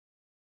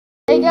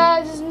Hey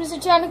guys, this is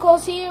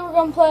MR.TENTACLES here. We're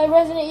gonna play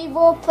Resident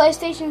Evil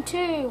PlayStation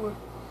 2.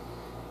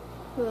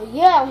 Well,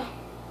 yeah.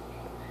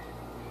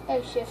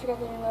 Oh shit, I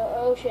forgot the name of it.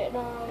 Oh shit,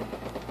 no.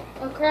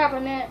 Oh crap, I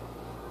meant.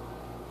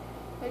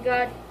 Oh my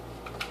god.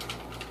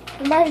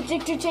 I might have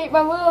dictate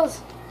my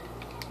wheels.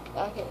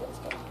 Okay, let's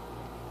go.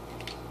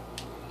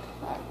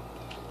 Alright.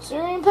 So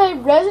we're gonna play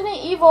Resident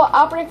Evil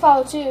Outbreak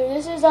File 2.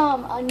 This is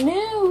a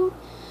new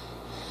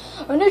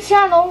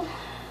channel,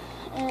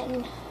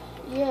 and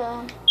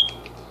yeah.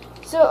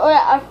 So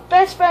our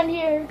best friend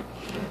here,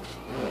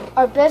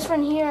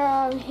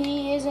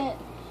 he isn't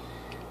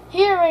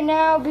here right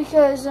now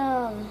because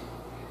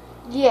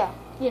yeah,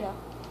 you know,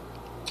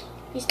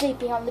 he's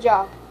sleeping on the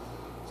job.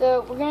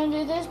 So we're gonna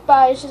do this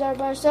by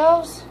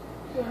ourselves.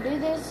 We're gonna do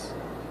this.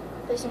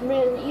 Play some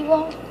Resident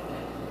Evil.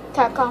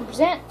 Capcom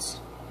presents.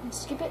 And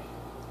skip it.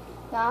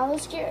 Now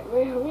let's get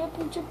ready. Hurry up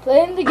into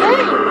playing the game.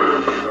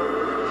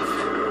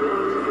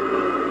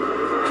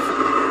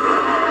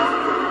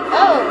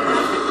 Oh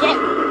shit!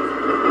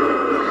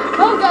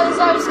 Oh god, this is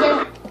already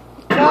scary.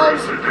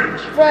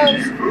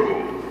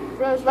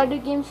 Froze. Why do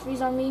games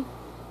freeze on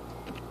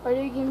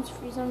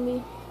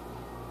me?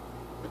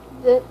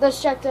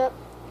 That's checked up.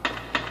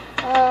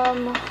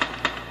 File2.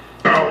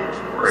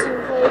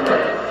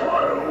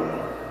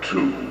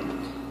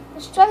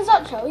 Let's try this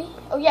out, shall we?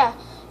 Oh yeah.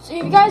 So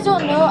if you guys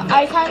don't know,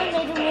 I kind of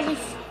made a really.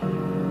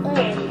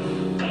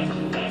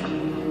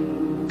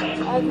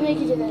 I'll make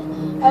you do this.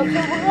 So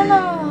we're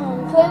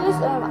gonna play this.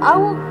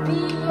 I'll be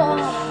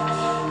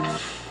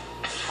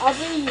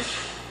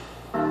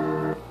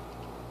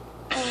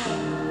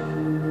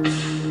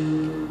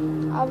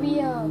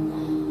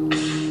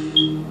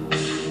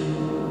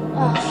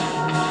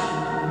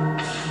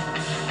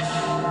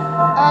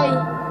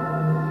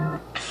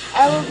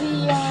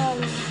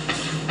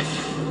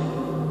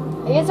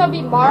I guess I'll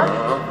be Mark.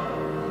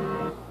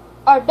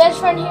 Our best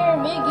friend here,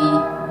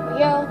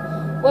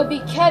 Miggy, will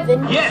be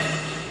Kevin. Yes.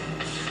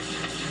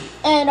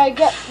 And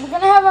we're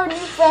gonna have our new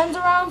friends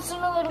around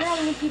sooner or later. We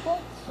have new people.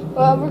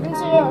 We're gonna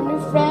say our new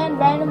friend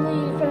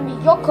randomly is gonna be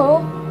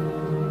Yoko.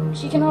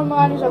 She can hold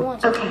my items at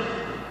once. Okay.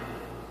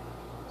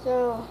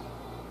 So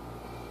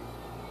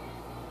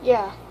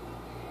yeah.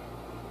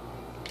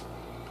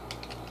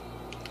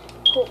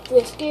 Hope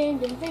this game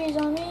didn't freeze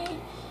on me,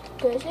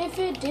 cause if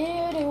it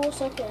did, it will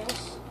suck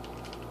ass.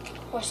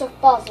 Or suck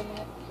balls in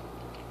it.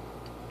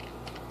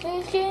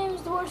 This game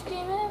is the worst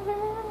game ever.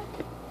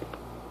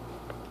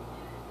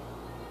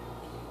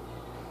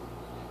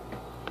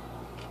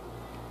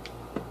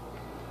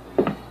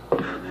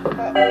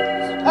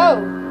 Oh!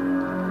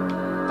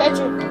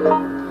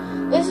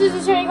 Attention! This is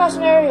the training cost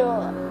scenario.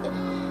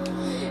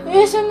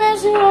 It's a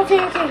mess. Okay,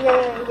 yeah.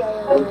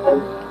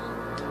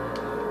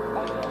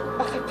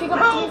 Okay, pick up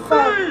 3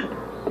 files.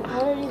 How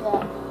do I do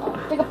that?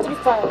 Pick up 3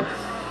 files.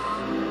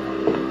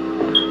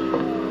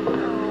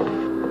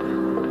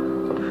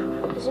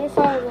 Is there a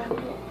file down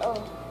here? Oh.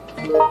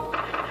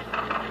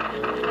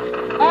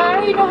 I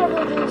already know how to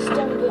play this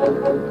dumb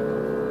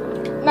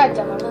game. Not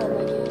dumb, I really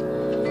like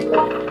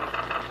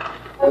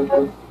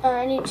it.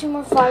 I need 2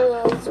 more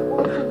files.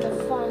 Work on the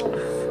final file.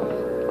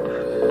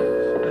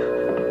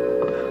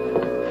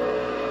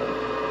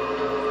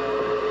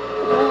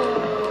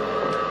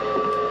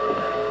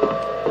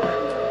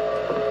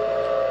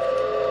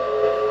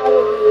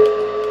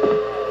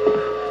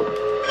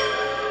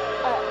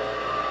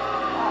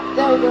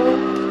 There we go.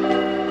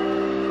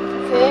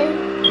 Okay.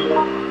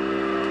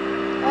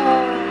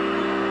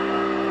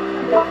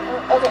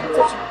 Okay,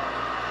 attention.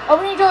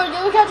 Opening door. You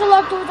look out to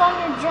locked doors on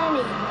your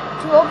journey.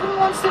 To open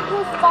one,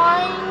 simply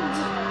find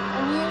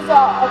and use a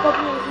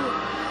opening key.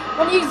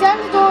 When you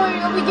examine the door,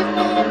 you'll be given a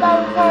hint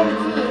about required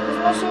key. This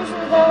illustration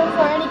will go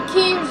for any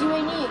keys you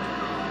may need.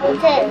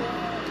 Okay.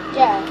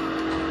 Yeah.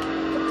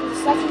 Get to the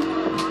second key.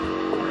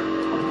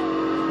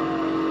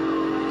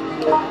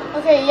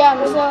 Okay, yeah,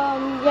 so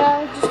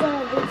yeah, just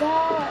gonna do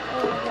that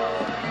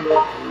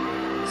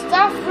and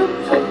staff room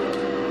key.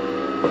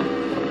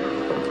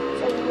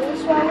 So do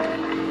this one.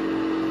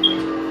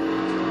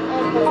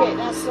 And okay,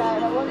 that's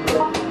that one.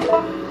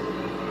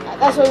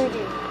 That's what we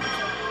do.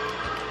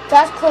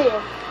 That's clear.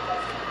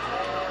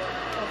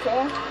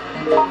 Okay.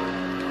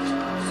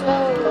 So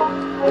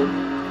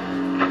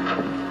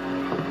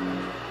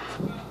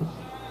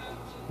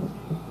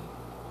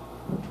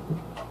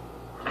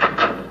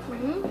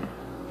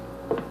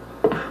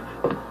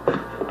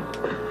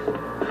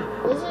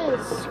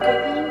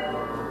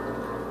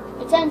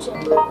attention.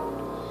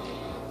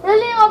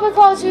 Resident Evil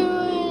File 2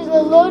 is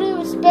loaded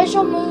with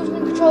special moves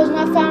and controls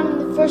not found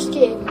in the first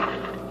game.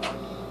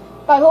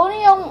 By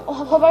holding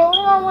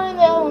on one of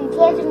them, the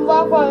player can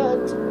walk while in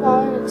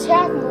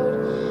attack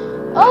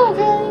mode. Oh,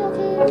 okay.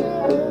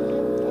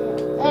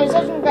 And it's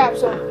touching grab,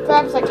 so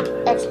grab is like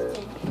an exit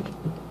thing.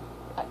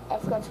 I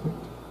forgot to read.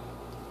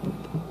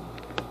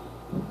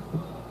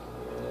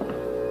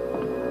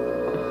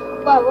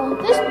 But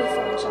won't this be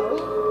fun, shall we?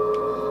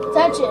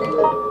 Attention.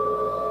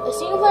 A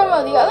single player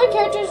mode. The other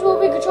characters will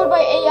be controlled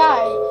by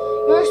AI.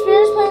 Your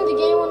experience playing the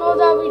game will no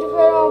doubt be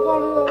declared all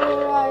upon the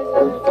rise.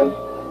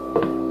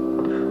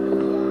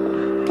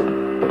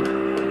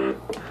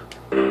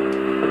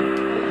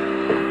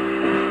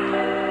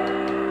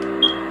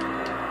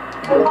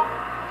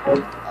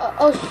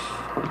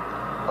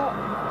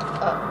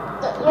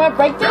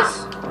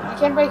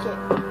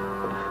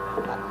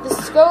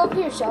 go up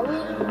here, shall we?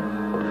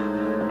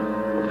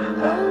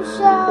 Oh,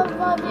 shall we?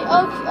 Okay.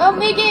 Oh,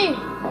 Mickey!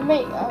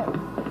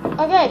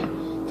 Okay.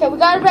 Okay, we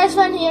got a best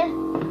friend here.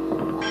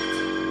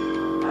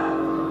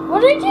 What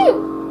did I do?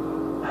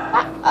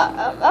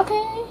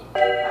 Okay.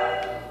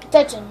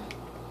 Attention.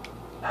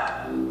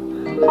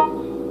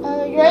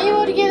 You're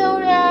able to get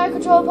over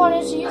control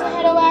opponents to use the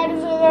head of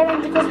items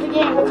during the course of the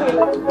game. Okay.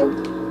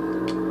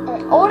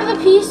 Alright, order the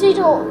PC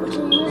to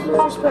use the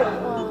first spray.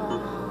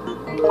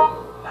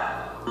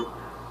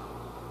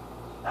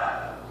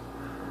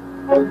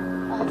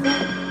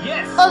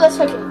 Yes. Oh, that's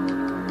okay.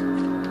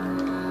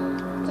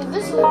 So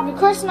this is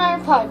request an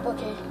iron pipe.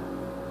 Okay.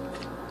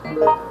 Can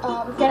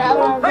I have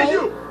an iron pipe? Hey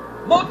you!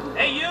 Look!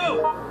 Hey you!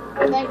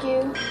 Thank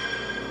you.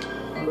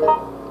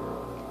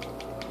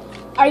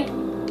 Are you?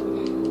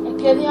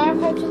 Give the iron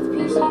pipe to the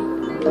PC.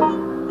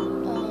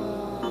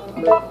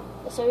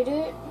 That's how we do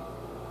it.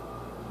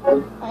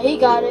 He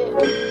got it.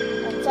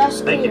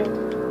 That's Thank clear. you.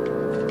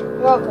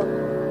 You're welcome.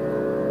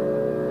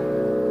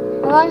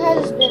 How long has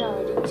this been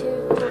already? 2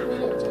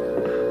 minutes.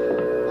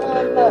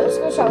 Let's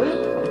go, shall we?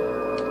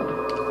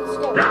 Let's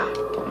go.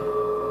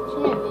 What's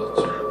your name,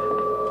 bitch?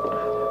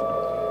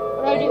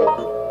 What do I do?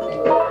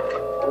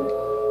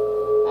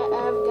 I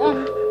have a gun.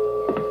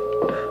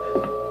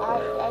 I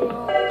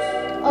don't.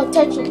 Oh,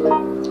 touch it.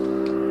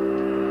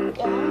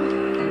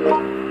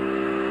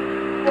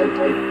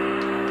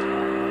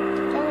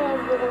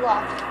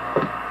 Locked.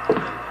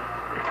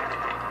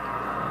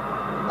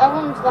 That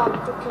one's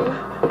locked, okay.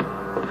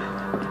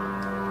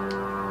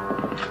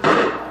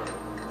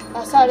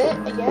 That's not it,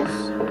 I guess.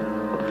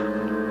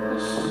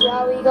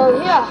 Shall we go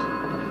here?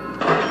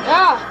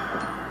 Yeah!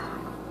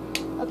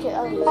 Okay,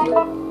 I'll use it.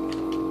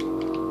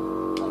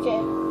 Okay.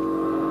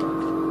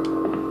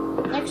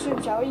 Next room,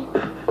 shall we?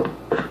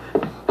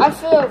 I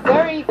feel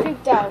very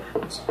creeped out.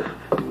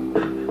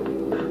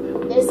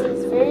 This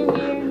is very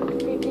weird,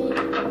 creepy.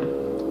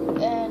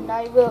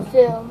 I will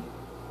feel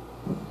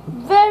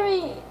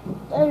very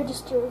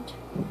disturbed.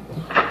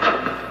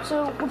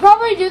 So we'll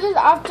probably do this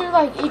after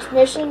like each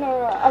mission,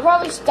 or I'll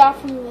probably stop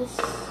from this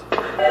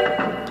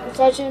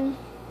session.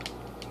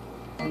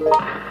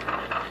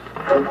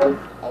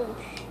 Oh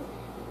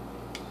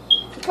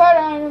shit! Card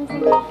item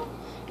from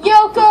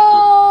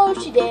Yoko.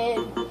 She did.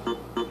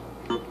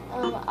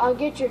 I'll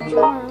get your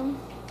charm.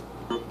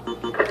 I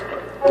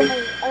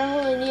don't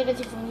really need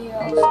anything from you.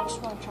 I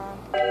just want a charm.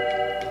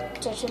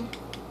 Session.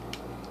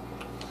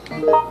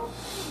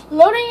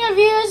 Loading your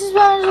views is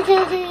fine.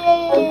 Okay,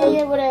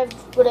 yeah, whatever.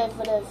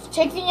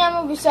 Take the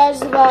ammo besides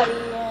the body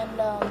and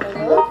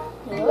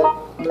reload.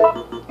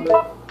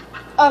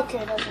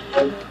 Okay, that's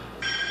good.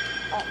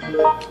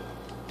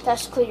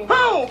 That's clear.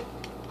 How?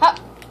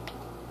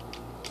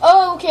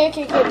 Oh, okay,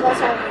 that's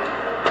how you.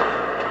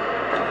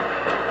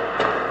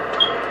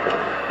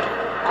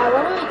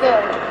 Where do we go?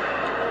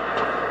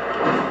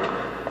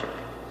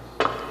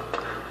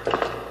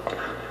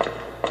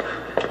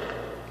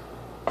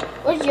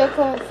 Where's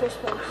Yoko in the first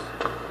place?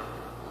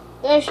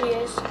 There she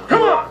is.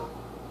 Come on!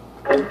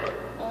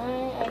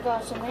 Alright, I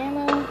got some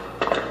ammo.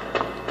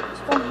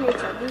 Let's come here,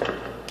 Chubby.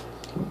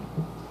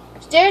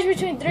 Stairs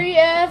between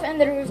 3F and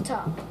the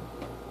rooftop.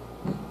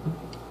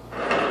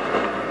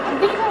 I'm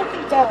getting kind of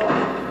creeped out.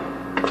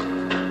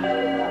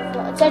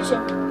 Attention.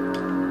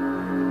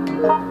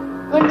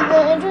 When the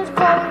entrance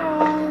calling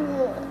around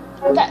the...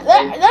 Did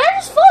I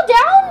just fall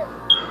down?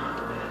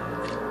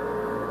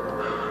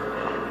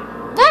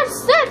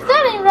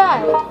 That ain't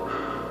right.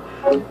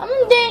 I'm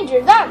in danger.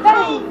 That ain't...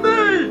 Help me!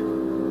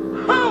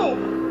 Help!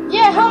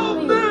 Yeah, help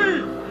me.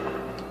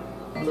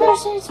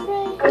 First aid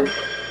spray.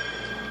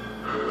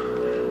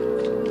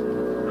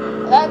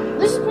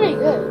 This is pretty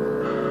good.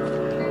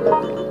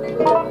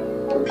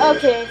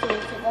 Okay,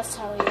 that's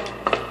how we end.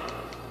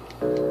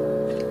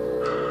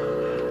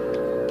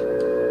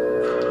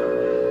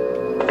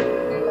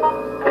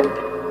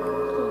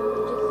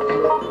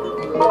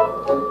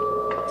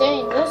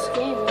 Dang, this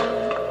game, man.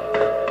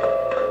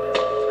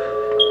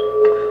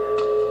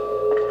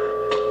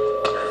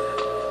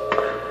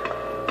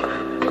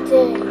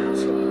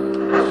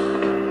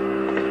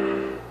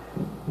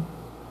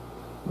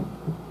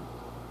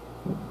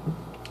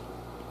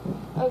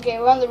 Okay,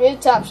 we're on the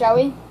rooftop, shall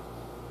we?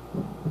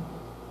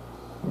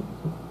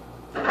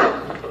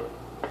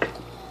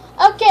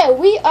 Okay,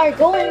 we are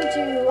going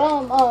to,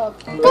 come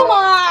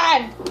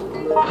on!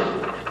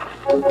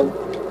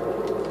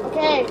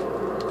 Okay,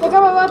 pick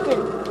up a weapon.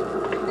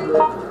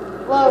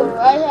 Whoa,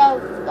 I have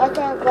lots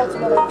of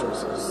weapon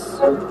choices.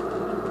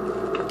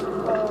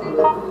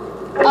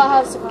 I'll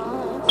have some knives.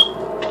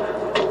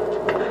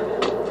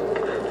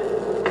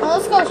 Well,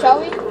 let's go, shall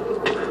we?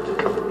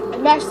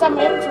 And max out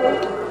my inventory.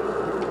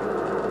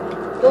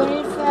 Don't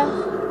need fast.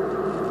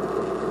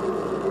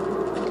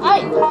 I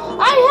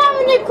have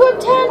an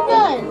equipped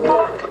handgun.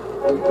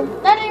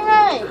 That ain't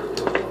right.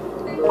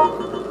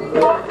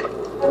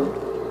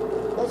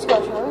 Let's go,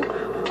 shall we?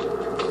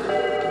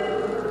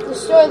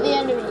 Destroy the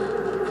enemy.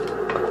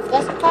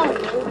 That's kind of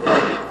good.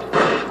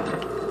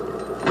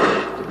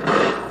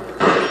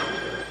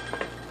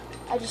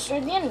 I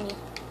destroyed the enemy.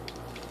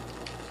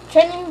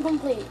 Training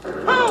complete.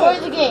 Enjoy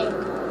the game.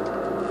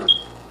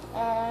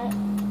 Alright.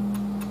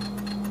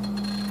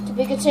 To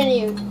be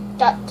continued.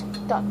 Dot.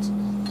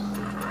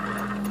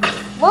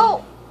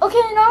 Well,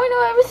 okay, now we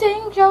know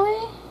everything, shall we?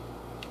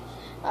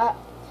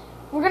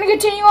 We're gonna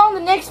continue on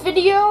the next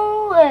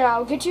video, and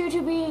I'll get you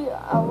to be.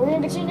 We're gonna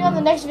continue on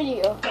the next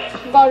video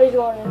about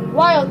doing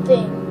wild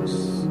things.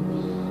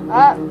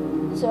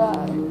 So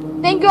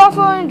thank you all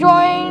for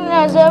enjoying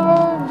as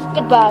ever.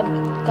 Goodbye,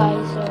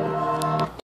 guys.